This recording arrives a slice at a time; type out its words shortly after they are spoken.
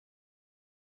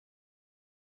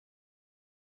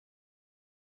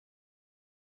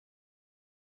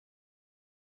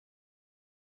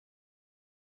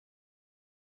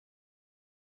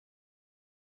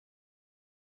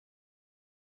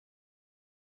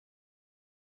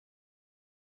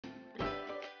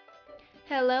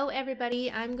Hello everybody,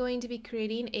 I'm going to be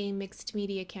creating a mixed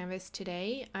media canvas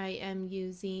today. I am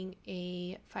using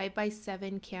a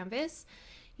 5x7 canvas.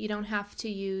 You don't have to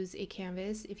use a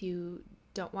canvas if you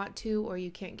don't want to or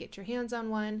you can't get your hands on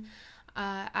one.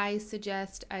 I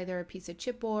suggest either a piece of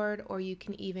chipboard or you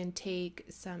can even take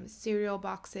some cereal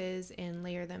boxes and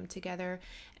layer them together,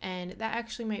 and that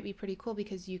actually might be pretty cool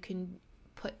because you can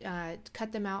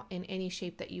cut them out in any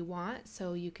shape that you want,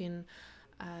 so you can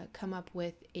come up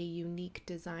with a unique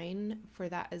design for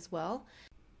that as well.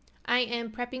 I am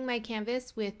prepping my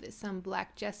canvas with some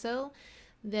black gesso.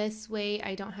 This way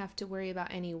I don't have to worry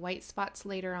about any white spots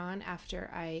later on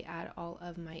after I add all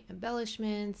of my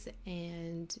embellishments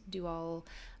and do all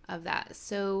of that.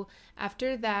 So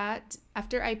after that,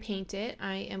 after I paint it,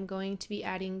 I am going to be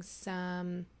adding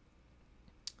some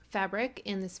fabric,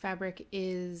 and this fabric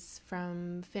is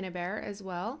from Finnabair as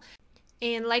well.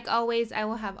 And like always, I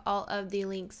will have all of the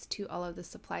links to all of the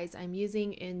supplies I'm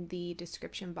using in the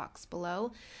description box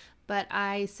below. But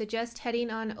I suggest heading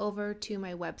on over to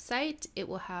my website. It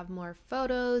will have more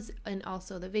photos and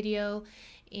also the video.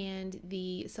 And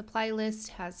the supply list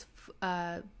has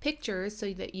pictures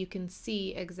so that you can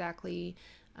see exactly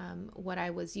what I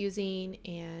was using.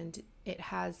 And it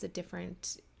has the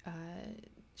different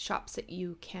shops that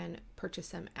you can purchase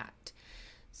them at.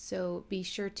 So be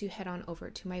sure to head on over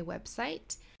to my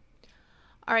website.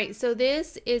 All right, so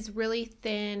this is really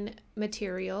thin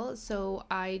material, so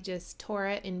I just tore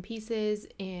it in pieces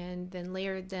and then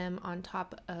layered them on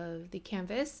top of the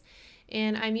canvas.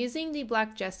 And I'm using the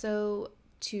black gesso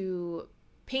to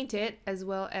paint it as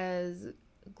well as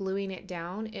gluing it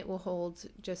down. It will hold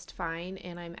just fine,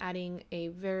 and I'm adding a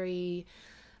very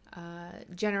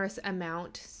generous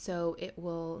amount so it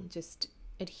will just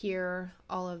adhere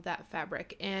all of that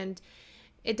fabric. And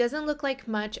it doesn't look like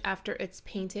much after it's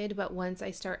painted, but once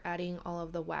I start adding all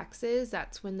of the waxes,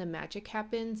 that's when the magic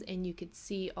happens and you could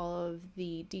see all of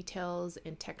the details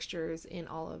and textures in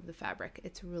all of the fabric.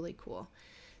 It's really cool.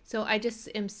 So I just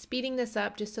am speeding this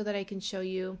up just so that I can show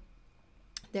you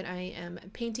that I am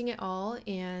painting it all.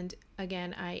 And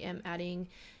again, I am adding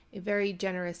a very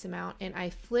generous amount, and I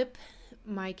flip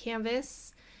my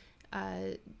canvas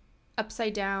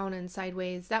upside down and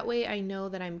sideways. That way I know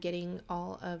that I'm getting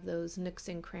all of those nooks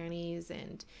and crannies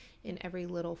and in every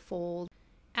little fold.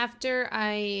 After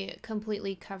I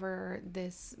completely cover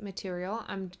this material,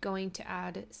 I'm going to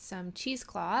add some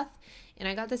cheesecloth, and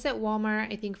I got this at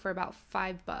Walmart I think for about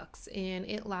 $5, and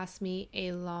it lasts me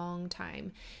a long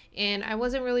time. And I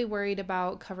wasn't really worried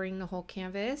about covering the whole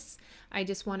canvas. I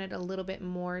just wanted a little bit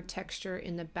more texture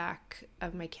in the back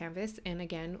of my canvas. And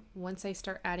again, once I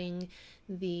start adding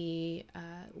the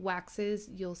waxes,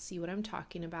 you'll see what I'm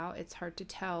talking about. It's hard to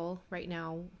tell right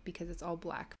now because it's all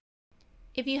black.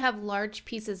 If you have large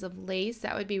pieces of lace,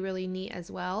 that would be really neat as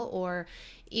well, or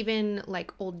even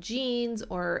like old jeans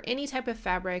or any type of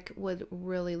fabric would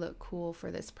really look cool for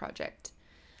this project.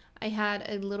 I had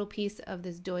a little piece of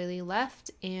this doily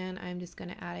left, and I'm just going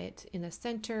to add it in the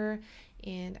center,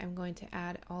 and I'm going to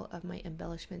add all of my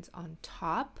embellishments on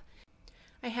top.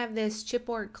 I have this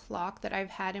chipboard clock that I've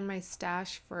had in my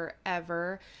stash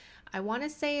forever. I want to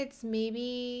say it's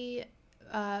maybe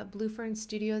Blue Fern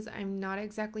Studios. I'm not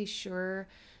exactly sure.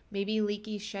 Maybe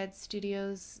Leaky Shed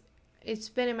Studios. It's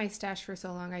been in my stash for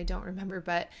so long I don't remember,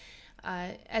 but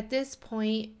at this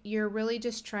point you're really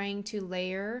just trying to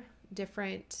layer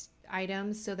different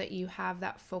items so that you have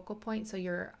that focal point, so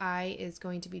your eye is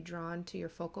going to be drawn to your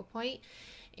focal point.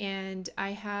 And I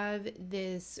have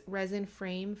this resin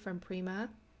frame from Prima,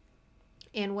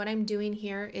 and what I'm doing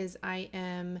here is I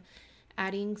am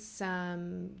adding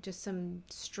just some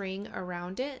string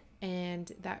around it,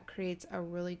 and that creates a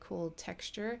really cool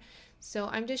texture. So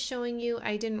I'm just showing you.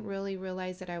 I didn't really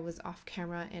realize that I was off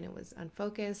camera and it was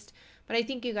unfocused, but I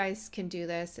think you guys can do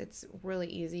this. It's really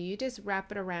easy. You just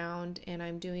wrap it around, and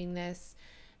I'm doing this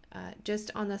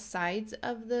just on the sides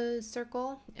of the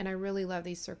circle, and I really love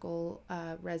these circle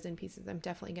resin pieces. I'm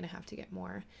definitely gonna have to get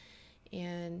more.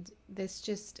 And this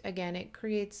just, again, it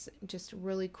creates just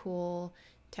really cool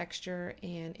texture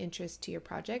and interest to your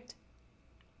project.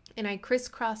 And I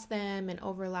crisscross them and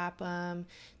overlap them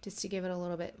just to give it a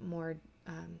little bit more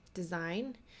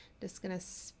design. Just gonna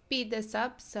speed this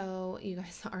up so you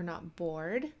guys are not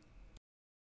bored.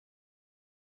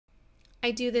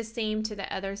 I do the same to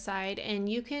the other side, and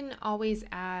you can always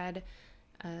add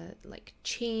like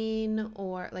chain,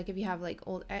 or like if you have like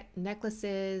old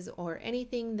necklaces or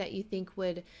anything that you think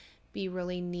would be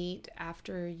really neat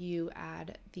after you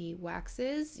add the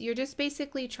waxes. You're just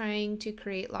basically trying to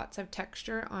create lots of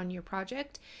texture on your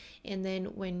project, and then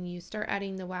when you start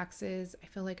adding the waxes, I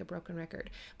feel like a broken record,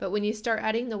 but when you start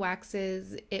adding the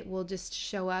waxes, it will just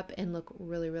show up and look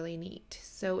really, really neat.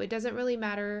 So it doesn't really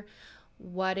matter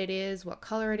what it is, what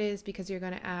color it is, because you're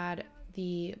going to add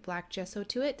the black gesso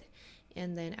to it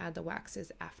and then add the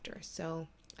waxes after. So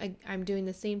I'm doing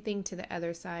the same thing to the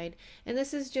other side, and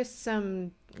this is just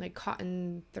some like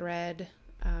cotton thread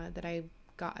that I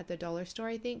got at the dollar store,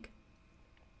 I think.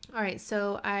 All right,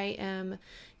 so I am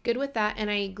good with that, and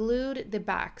I glued the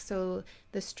back so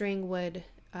the string would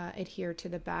adhere to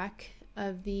the back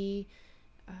of the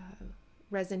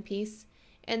resin piece.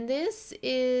 And this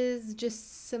is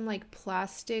just some like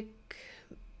plastic,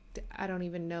 I don't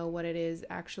even know what it is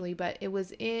actually, but it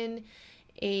was in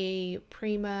a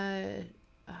Prima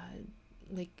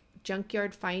like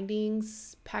junkyard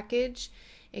findings package.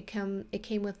 It came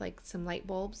with like some light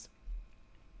bulbs,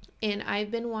 and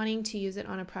I've been wanting to use it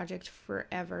on a project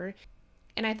forever,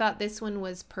 and I thought this one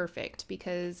was perfect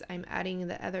because I'm adding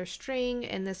the other string,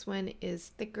 and this one is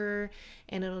thicker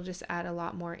and it'll just add a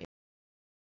lot more.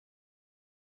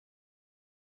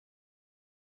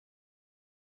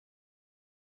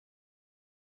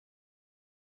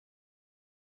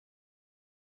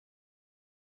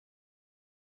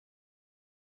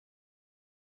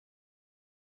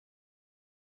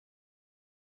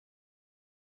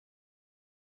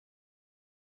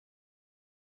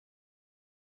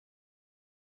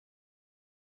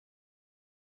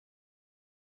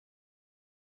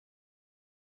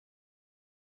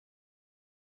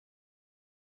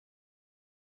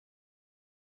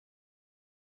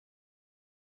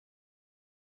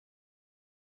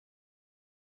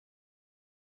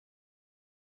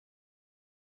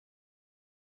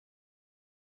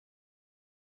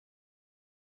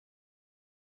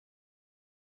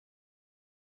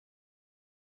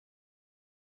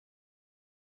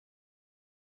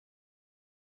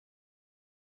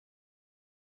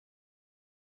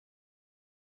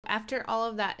 After all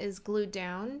of that is glued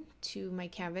down to my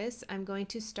canvas, I'm going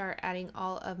to start adding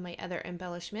all of my other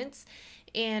embellishments,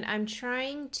 and I'm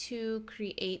trying to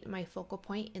create my focal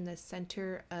point in the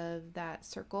center of that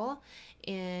circle,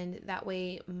 and that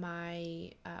way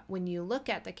my when you look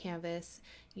at the canvas,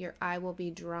 your eye will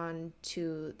be drawn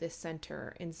to the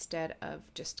center instead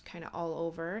of just kind of all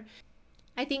over.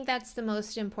 I think that's the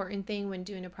most important thing when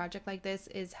doing a project like this,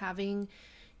 is having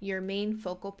your main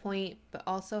focal point, but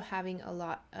also having a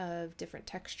lot of different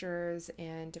textures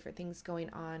and different things going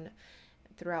on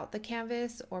throughout the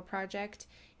canvas or project.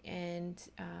 And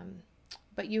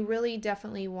but you really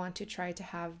definitely want to try to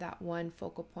have that one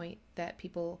focal point that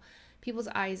people's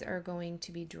eyes are going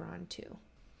to be drawn to.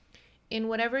 In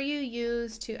whatever you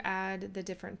use to add the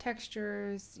different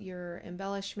textures, your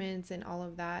embellishments and all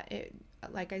of that,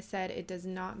 like I said, it does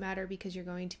not matter because you're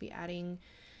going to be adding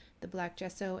the black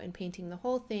gesso and painting the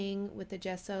whole thing with the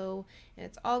gesso, and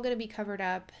it's all going to be covered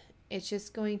up. It's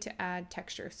just going to add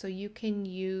texture. So you can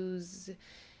use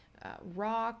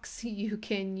rocks, you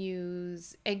can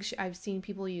use I've seen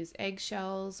people use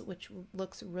eggshells, which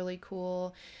looks really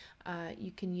cool.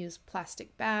 You can use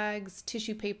plastic bags,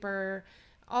 tissue paper,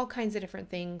 all kinds of different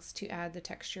things to add the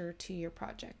texture to your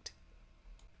project.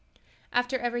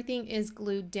 After everything is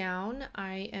glued down,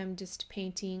 I am just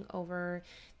painting over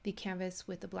the canvas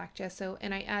with the black gesso,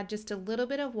 and I add just a little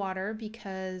bit of water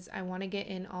because I want to get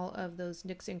in all of those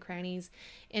nooks and crannies,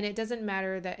 and it doesn't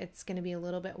matter that it's going to be a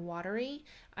little bit watery.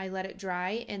 I let it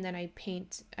dry and then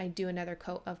I do another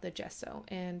coat of the gesso,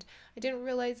 and I didn't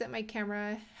realize that my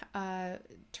camera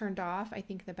turned off. I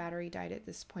think the battery died at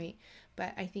this point,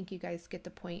 but I think you guys get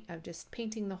the point of just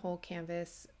painting the whole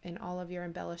canvas and all of your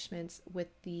embellishments with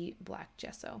the black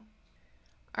gesso.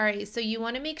 All right, so you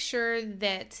want to make sure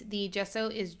that the gesso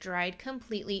is dried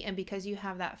completely, and because you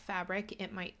have that fabric,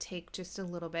 it might take just a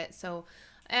little bit. So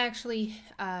I actually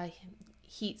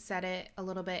heat set it a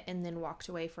little bit and then walked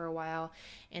away for a while,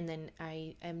 and then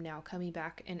I am now coming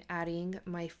back and adding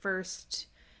my first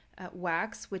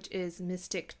wax, which is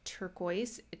Mystic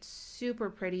Turquoise. It's super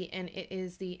pretty, and it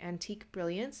is the Antique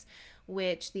Brilliance,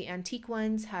 which the antique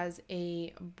ones has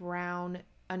a brown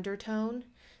undertone,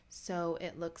 so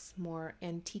it looks more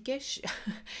antique-ish.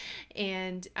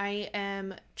 And I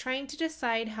am trying to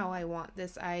decide how I want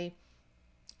this. I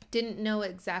didn't know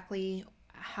exactly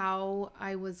how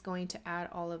I was going to add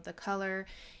all of the color,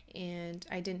 and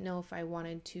I didn't know if I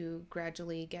wanted to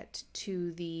gradually get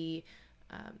to the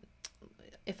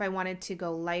if I wanted to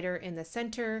go lighter in the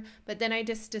center, but then I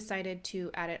just decided to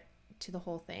add it to the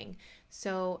whole thing.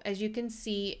 So as you can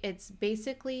see, it's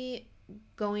basically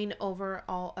going over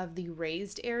all of the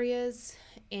raised areas,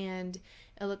 and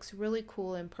it looks really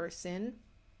cool in person.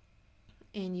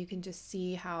 And you can just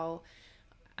see how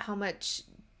much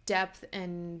depth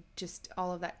and just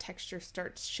all of that texture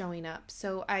starts showing up.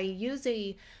 So I use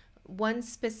one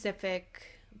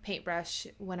specific paintbrush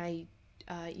when I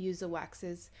use the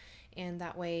waxes, and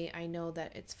that way I know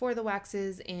that it's for the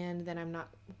waxes, and then I'm not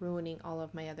ruining all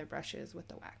of my other brushes with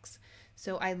the wax.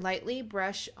 So I lightly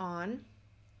brush on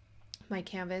my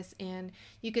canvas, and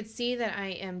you could see that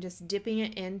I am just dipping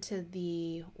it into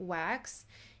the wax,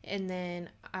 and then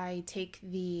I take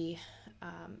the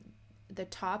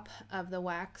top of the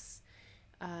wax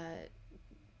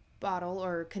bottle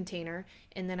or container,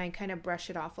 and then I kind of brush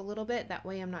it off a little bit. That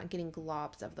way I'm not getting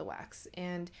globs of the wax.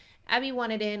 And Abby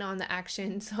wanted in on the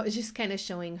action, so I was just kind of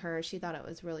showing her. She thought it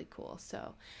was really cool,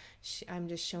 so I'm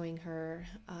just showing her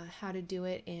how to do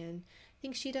it, and I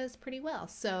think she does pretty well.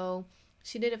 So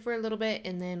she did it for a little bit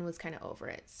and then was kind of over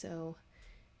it. So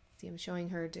see, I'm showing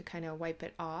her to kind of wipe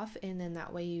it off, and then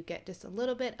that way you get just a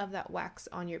little bit of that wax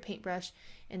on your paintbrush,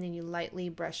 and then you lightly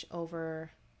brush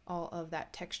over all of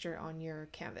that texture on your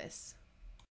canvas.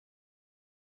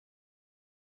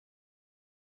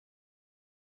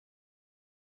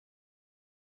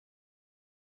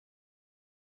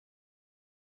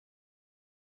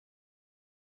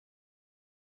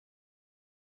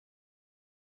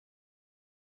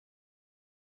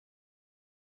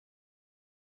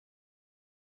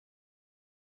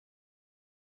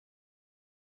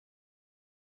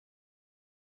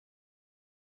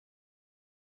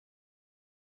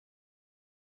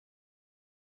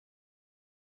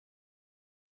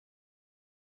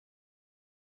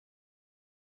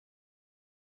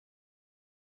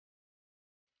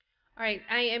 All right,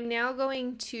 I am now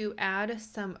going to add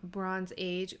some Bronze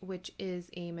Age, which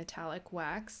is a metallic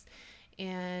wax.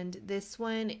 And this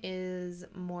one is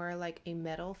more like a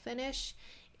metal finish.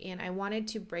 And I wanted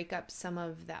to break up some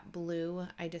of that blue.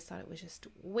 I just thought it was just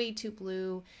way too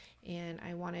blue, and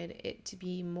I wanted it to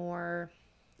be more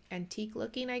antique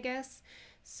looking, I guess.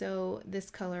 So this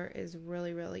color is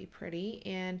really, really pretty.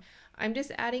 And I'm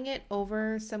just adding it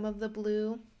over some of the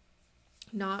blue,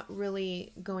 not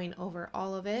really going over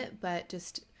all of it, but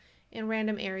just in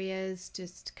random areas,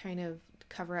 just kind of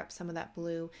cover up some of that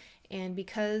blue. And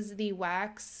because the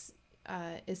wax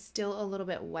is still a little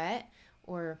bit wet,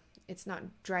 or it's not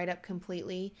dried up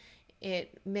completely,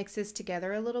 it mixes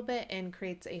together a little bit and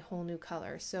creates a whole new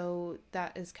color. So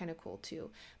that is kind of cool too.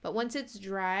 But once it's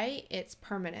dry, it's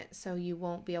permanent, so you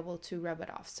won't be able to rub it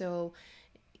off. So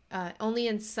only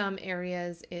in some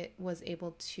areas it was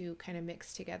able to kind of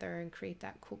mix together and create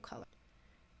that cool color.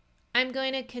 I'm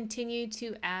going to continue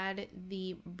to add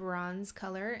the bronze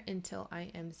color until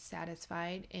I am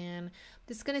satisfied, and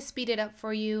this is going to speed it up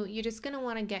for you. You're just going to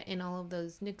want to get in all of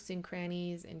those nooks and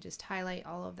crannies and just highlight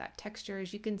all of that texture.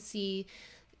 As you can see,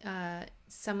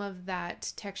 some of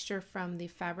that texture from the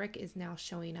fabric is now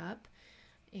showing up,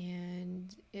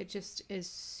 and it just is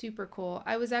super cool.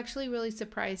 I was actually really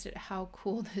surprised at how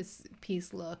cool this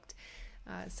piece looked.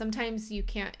 Sometimes you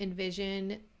can't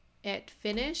envision it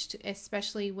finished,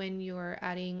 especially when you're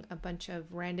adding a bunch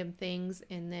of random things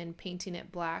and then painting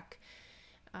it black.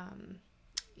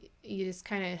 You just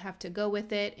kind of have to go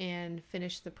with it and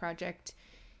finish the project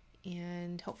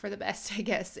and hope for the best, I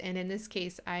guess. And in this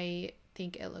case, I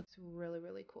think it looks really,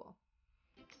 really cool.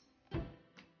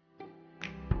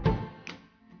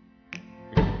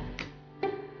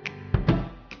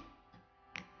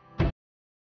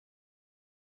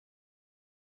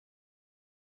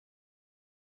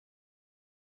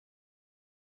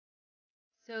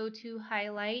 So to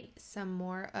highlight some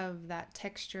more of that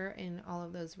texture in all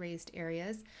of those raised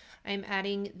areas, I'm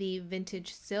adding the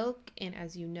vintage silk, and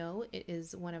as you know, it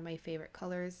is one of my favorite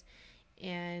colors.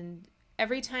 And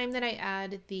every time that I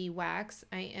add the wax,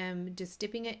 I am just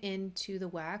dipping it into the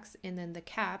wax, and then the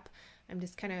cap, I'm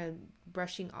just kind of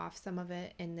brushing off some of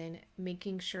it and then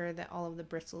making sure that all of the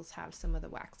bristles have some of the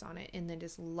wax on it, and then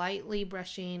just lightly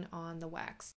brushing on the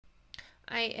wax.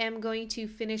 I am going to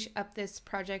finish up this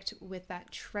project with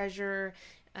that treasure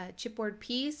chipboard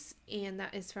piece, and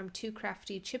that is from Too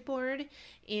Crafty Chipboard,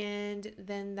 and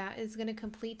then that is going to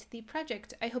complete the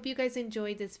project. I hope you guys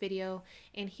enjoyed this video,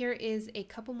 and here is a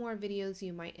couple more videos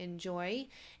you might enjoy.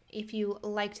 If you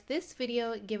liked this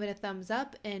video, give it a thumbs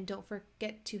up, and don't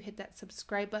forget to hit that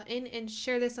subscribe button and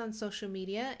share this on social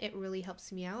media. It really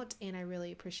helps me out, and I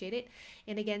really appreciate it.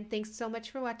 And again, thanks so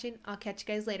much for watching. I'll catch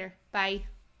you guys later. Bye.